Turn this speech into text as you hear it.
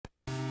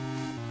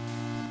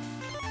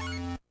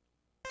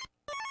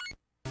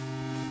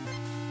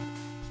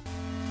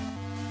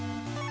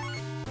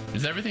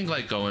Is everything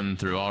like going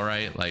through all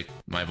right? Like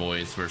my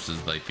voice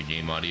versus like the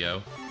game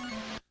audio?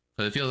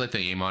 But it feels like the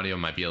game audio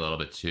might be a little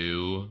bit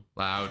too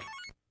loud.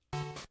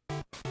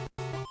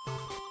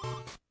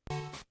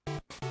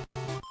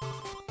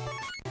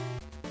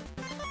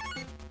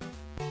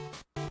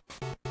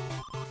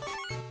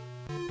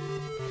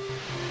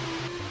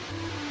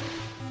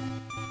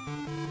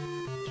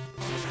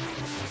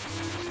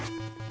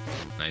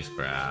 Nice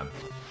grab.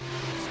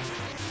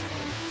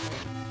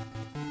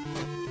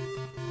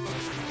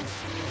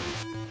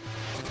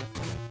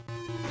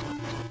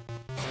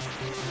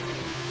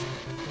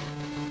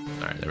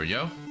 Alright, there we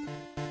go.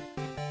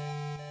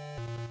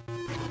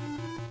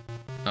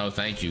 Oh,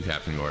 thank you,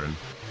 Captain Gordon.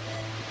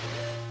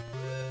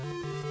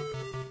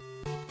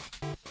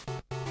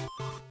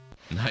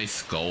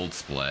 Nice gold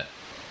split.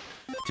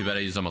 Too bad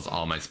I used almost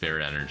all my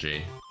spirit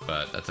energy,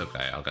 but that's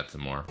okay, I'll get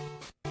some more.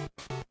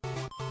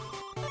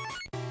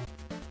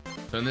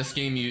 So in this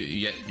game, you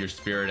get your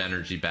spirit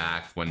energy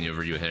back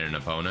whenever you hit an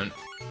opponent,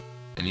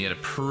 and you get a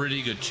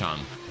pretty good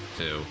chunk,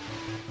 too.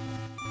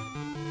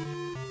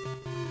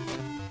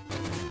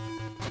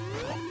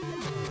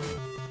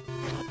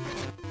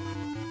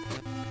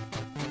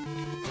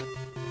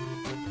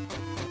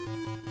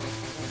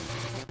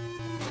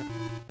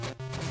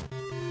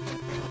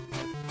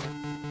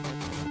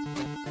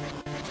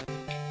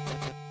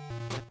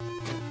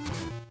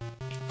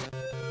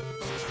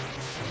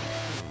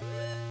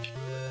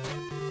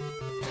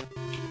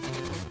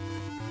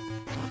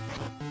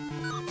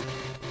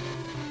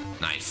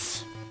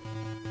 Nice.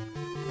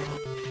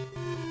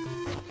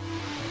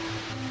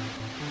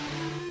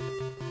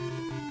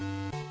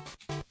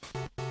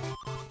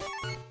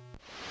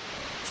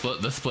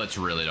 The splits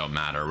really don't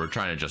matter. We're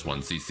trying to just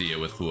 1cc it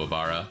with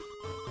Kuwabara.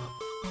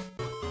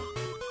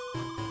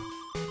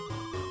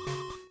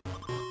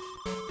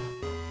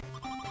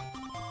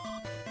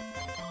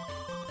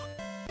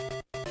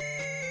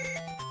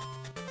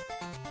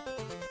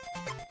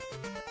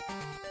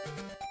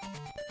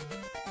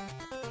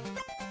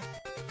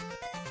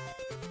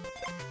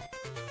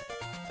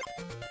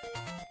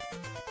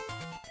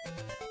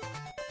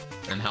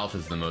 And health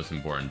is the most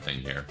important thing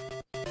here,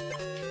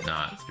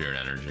 not spirit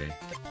energy.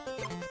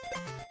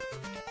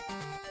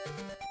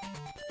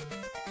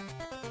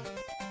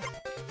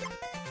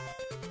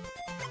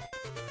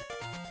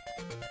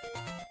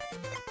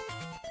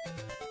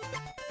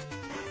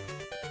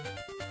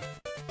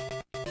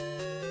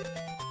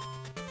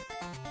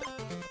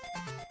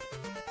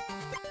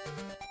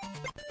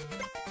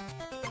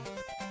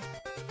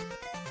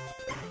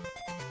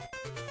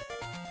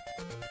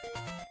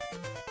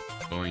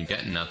 When you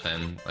get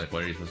nothing, like,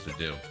 what are you supposed to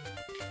do?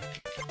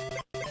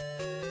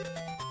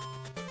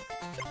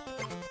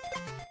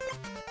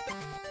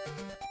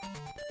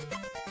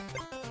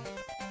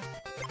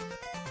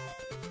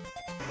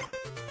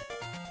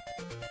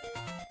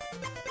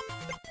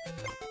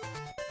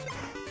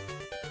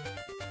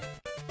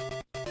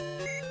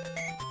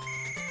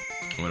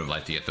 I would have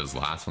liked to get those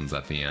last ones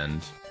at the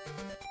end.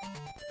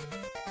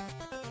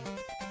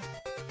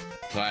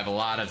 So I have a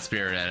lot of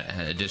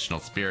additional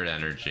spirit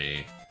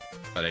energy,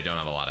 but I don't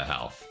have a lot of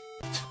health.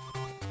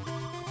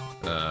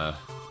 Yikes.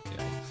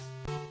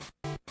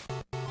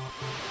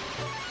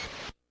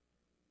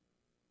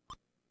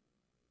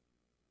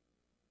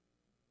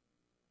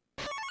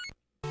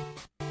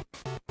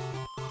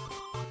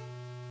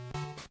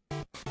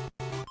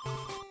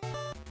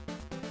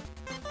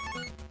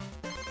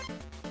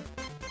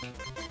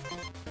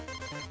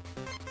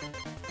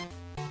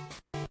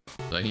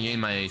 So I can gain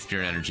my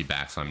spirit energy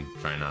back, so I'm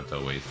trying not to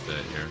waste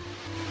it here.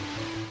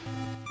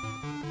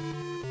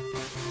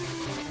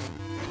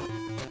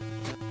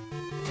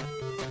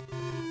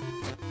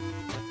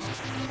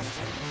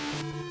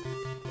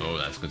 Oh,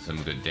 that's good,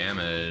 some good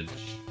damage.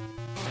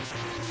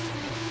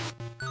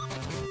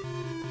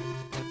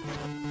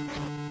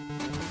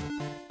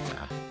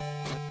 Ah.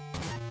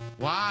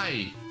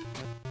 Why?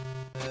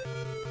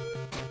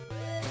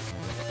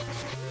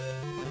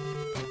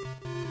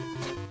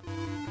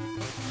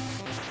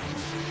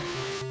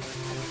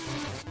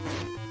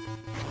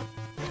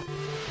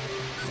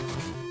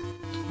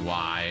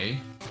 Why?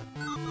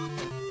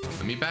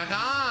 Let me back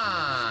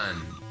on!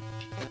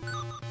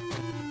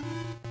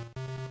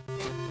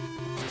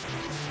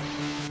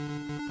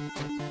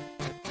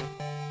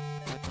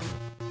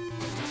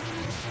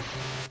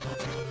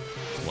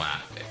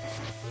 Whack it.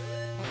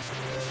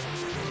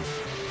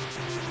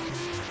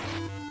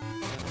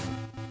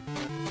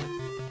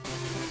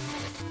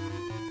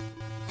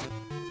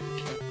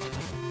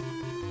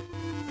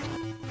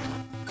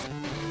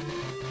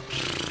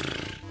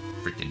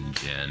 Freaking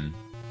Jen.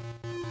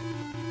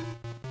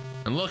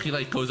 And look, he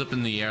like goes up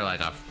in the air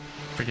like a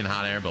freaking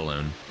hot air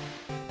balloon.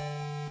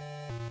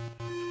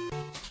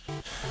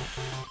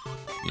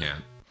 Yeah.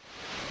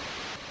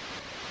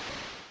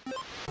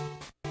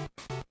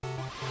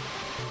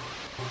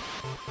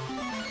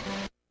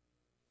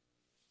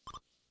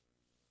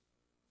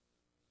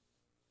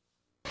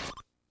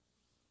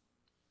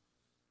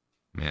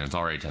 Man, it's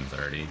already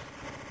 10:30.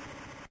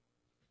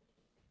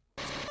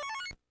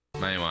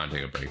 Might want to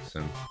take a break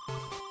soon.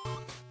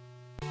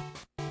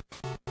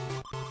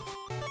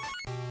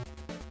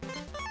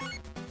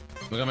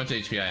 Look how much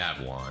HP I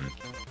have. 1.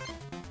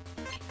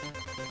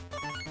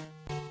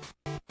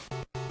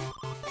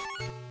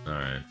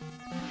 Alright.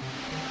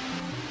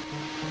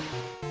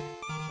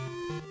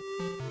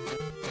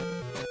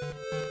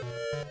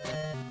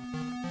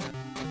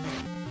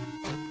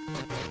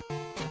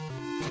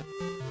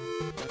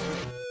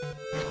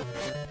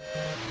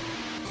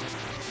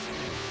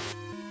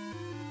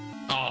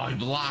 Oh, he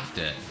blocked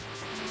it.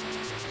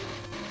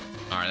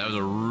 Alright, that was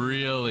a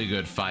really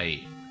good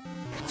fight.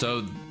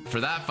 So, for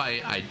that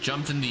fight, I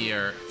jumped in the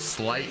air,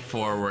 slight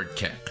forward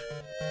kick.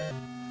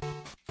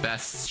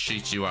 Best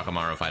Shichi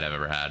Wakamaru fight I've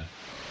ever had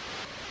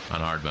on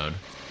hard mode.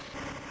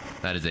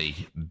 That is a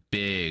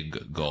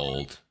big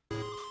gold.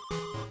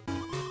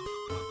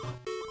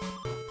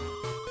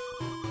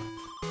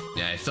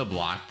 Yeah, I still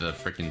blocked the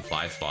freaking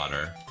fly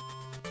spotter.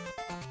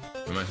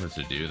 What am I supposed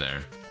to do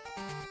there?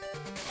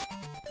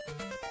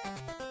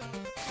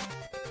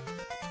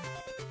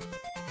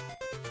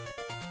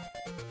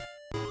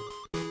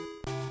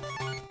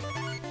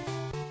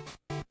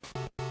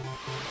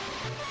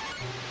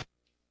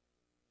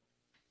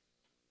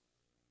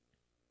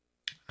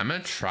 I'm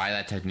gonna try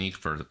that technique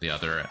for the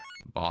other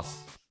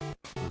bosses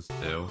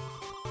too.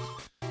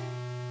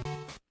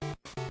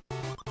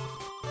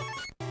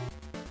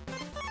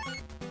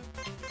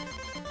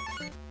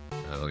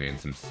 I'll gain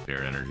some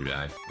spirit energy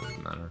back,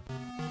 doesn't matter.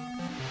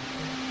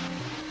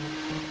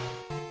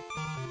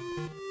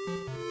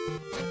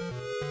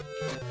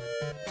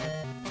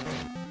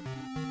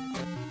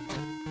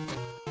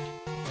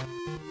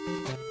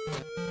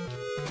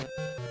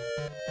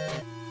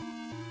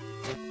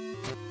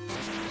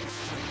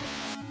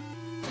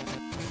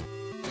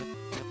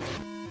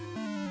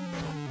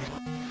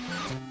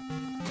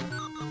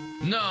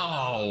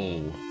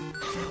 No!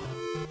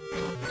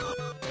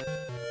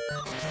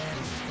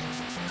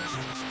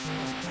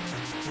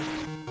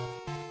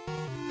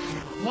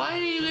 Why are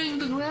you getting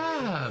the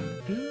grab,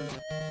 dude?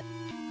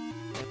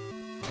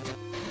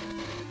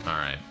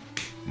 Alright,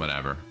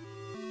 whatever.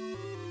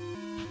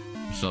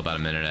 We're still about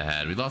a minute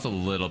ahead. We lost a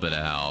little bit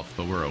of health,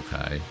 but we're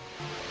okay.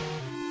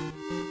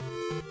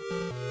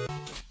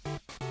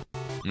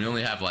 We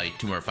only have like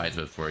 2 more fights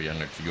before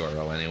younger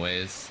Toguro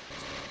anyways.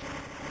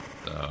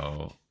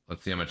 So...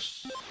 let's see how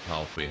much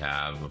health we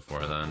have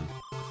before then.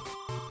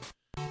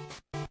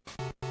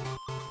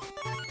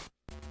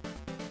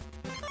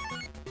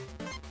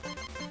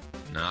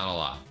 Not a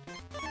lot.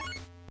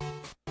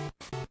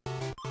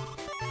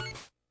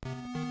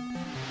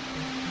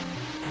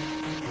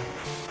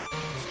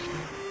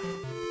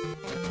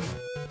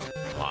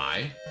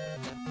 Why?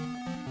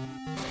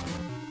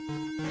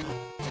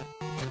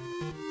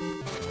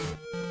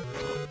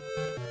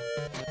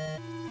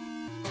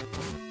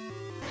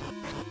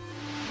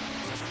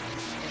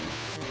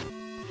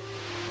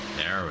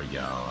 There we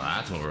go.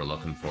 That's what we're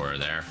looking for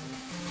there.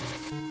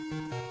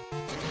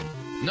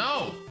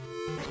 No!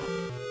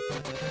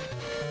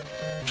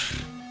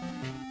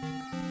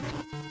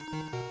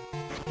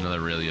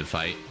 Another really good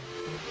fight.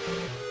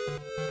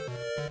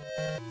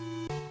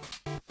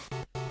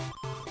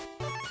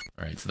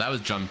 Alright, so that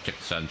was jump kick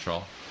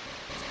central.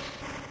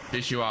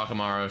 Shichi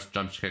Wakamaru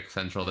jump kick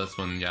central. This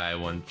one, yeah, I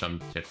won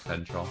jump kick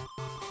central.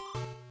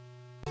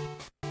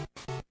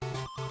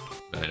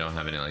 But I don't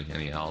have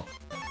any health.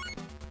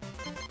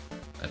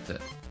 That's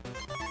it.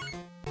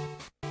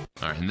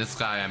 Alright, and this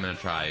guy I'm gonna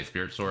try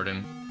Spirit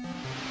Swording.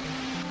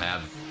 I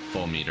have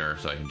full meter,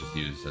 so I can just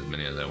use as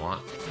many as I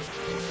want.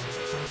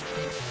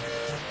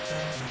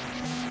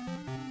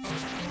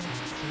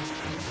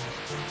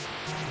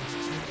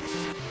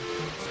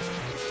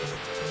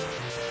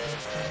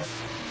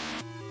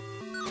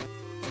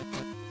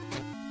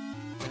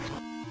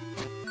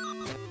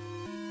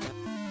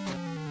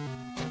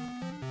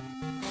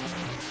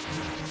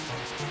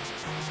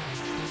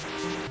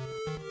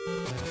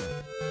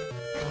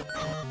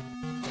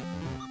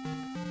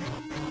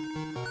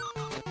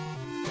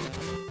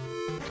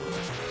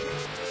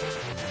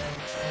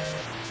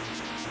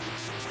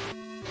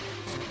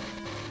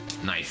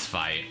 Nice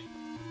fight.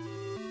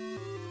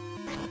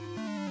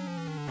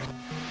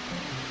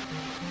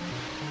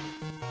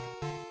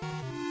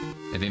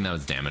 I think that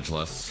was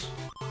damageless.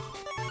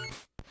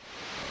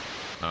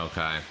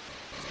 Okay.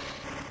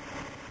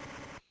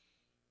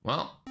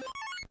 Well,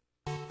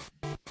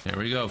 here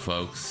we go,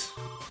 folks.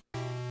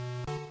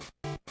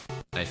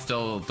 I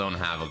still don't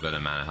have a good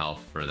amount of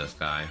health for this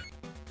guy.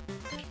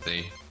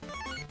 See?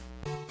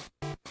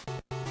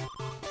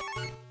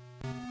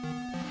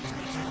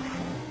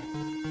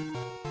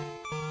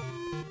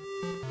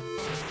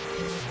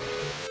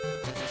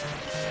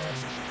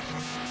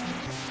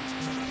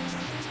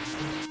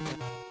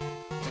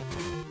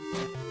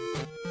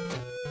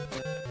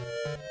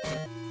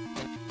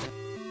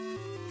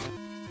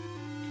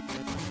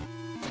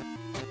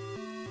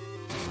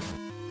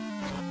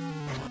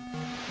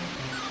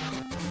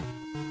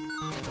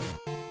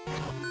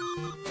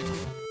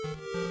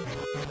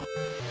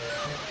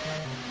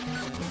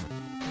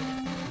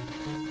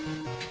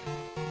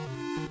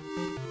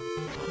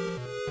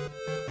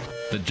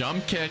 The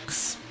jump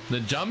kicks.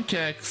 The jump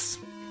kicks.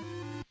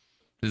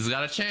 This has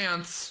got a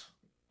chance.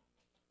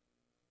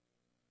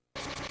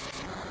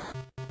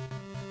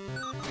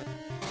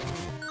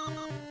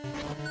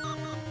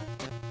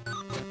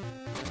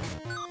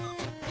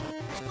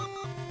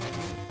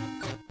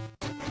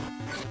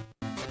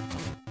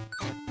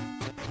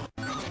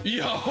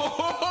 Yo!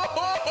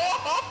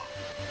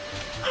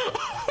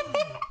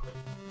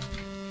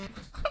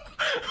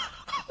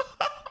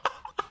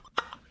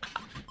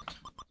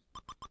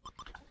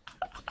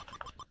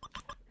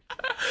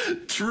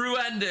 True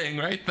ending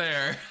right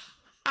there.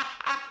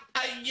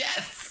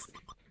 Yes!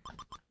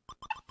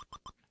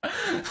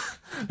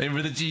 They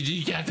were the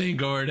GG Captain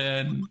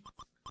Gordon.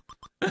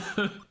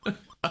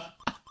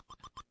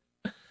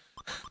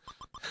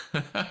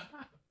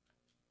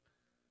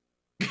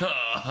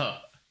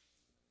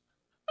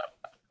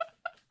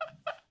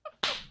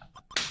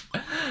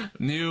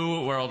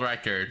 New world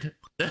record.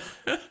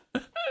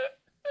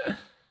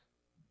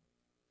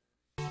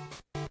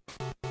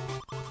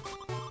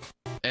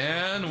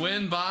 And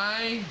win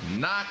by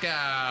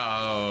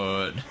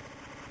knockout.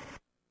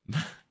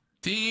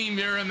 Team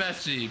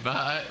Urameshi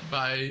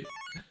by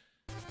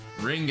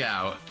ring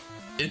out.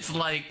 It's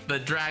like the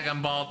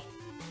Dragon Ball,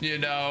 you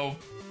know,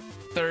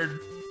 third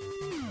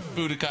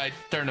Budokai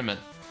tournament.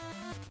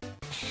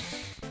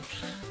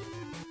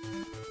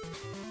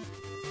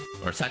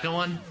 Or second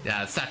one?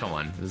 Yeah, second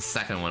one. The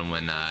second one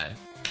when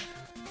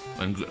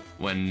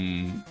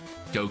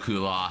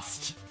Goku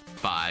lost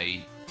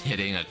by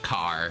hitting a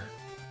car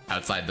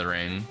outside the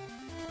ring.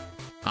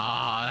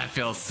 Ah, that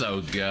feels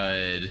so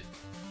good.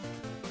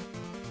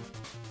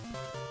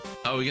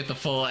 Oh, we get the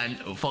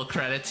full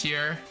credits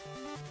here.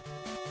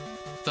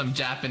 Some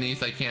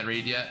Japanese I can't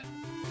read yet.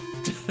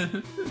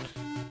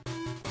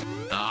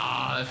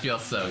 Ah, that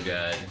feels so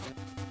good.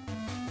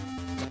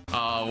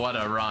 Oh, what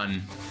a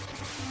run.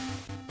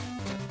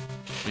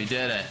 We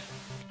did it.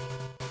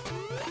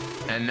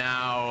 And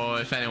now,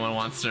 if anyone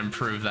wants to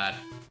improve that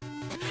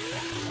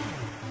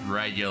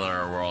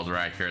regular world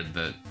record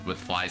that with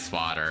Fly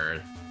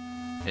Swatter,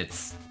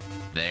 it's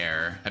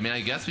there. I mean,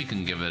 I guess we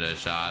can give it a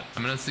shot.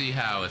 I'm gonna see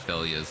how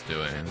Athelia's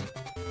doing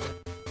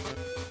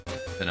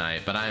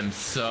tonight, but I'm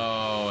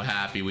so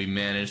happy we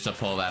managed to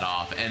pull that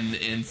off, and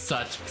in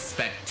such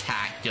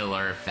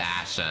spectacular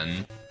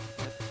fashion,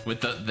 with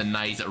the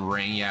nice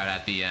ring out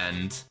at the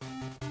end.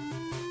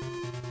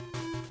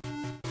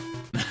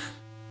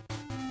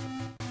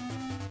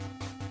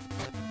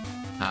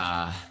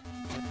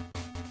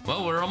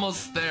 Well, we're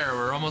almost there.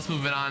 We're almost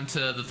moving on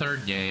to the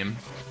third game.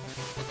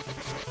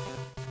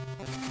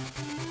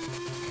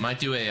 Might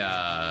do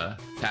a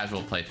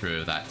casual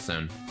playthrough of that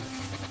soon.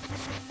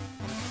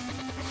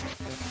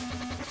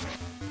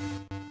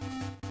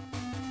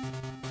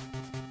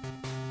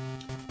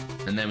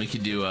 And then we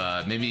could do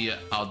maybe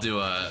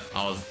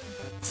I'll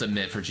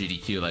submit for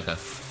GDQ like a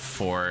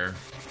four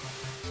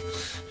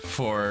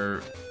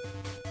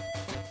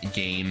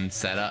game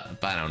setup,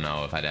 but I don't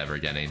know if I'd ever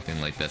get anything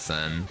like this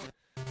in.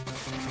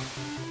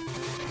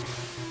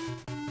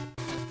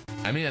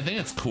 I mean, I think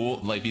it's cool,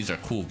 like these are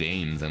cool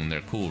games and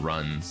they're cool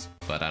runs,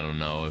 but I don't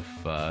know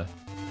if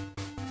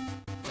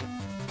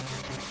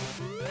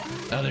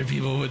other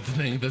people would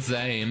think the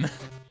same.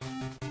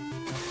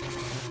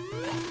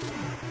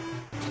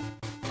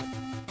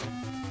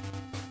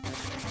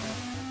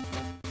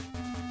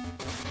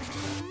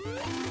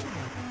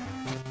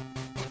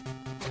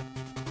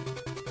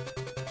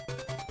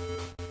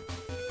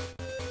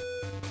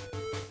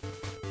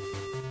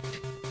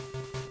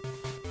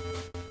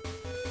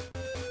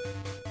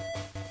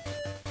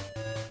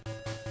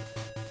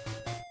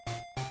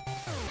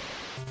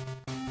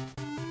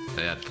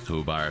 They had the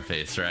Kuwabara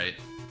face, right?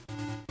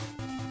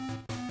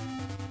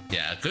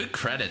 Yeah, good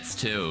credits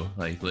too,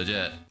 like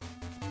legit.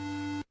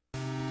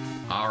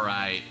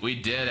 Alright, we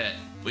did it.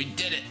 We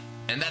did it.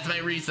 And that's my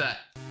reset.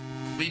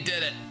 We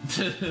did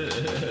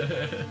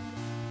it.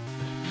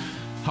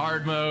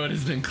 Hard mode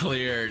has been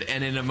cleared,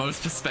 and in a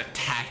most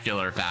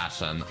spectacular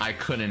fashion. I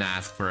couldn't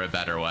ask for a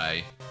better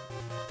way.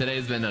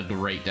 Today's been a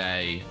great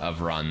day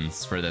of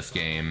runs for this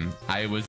game. I was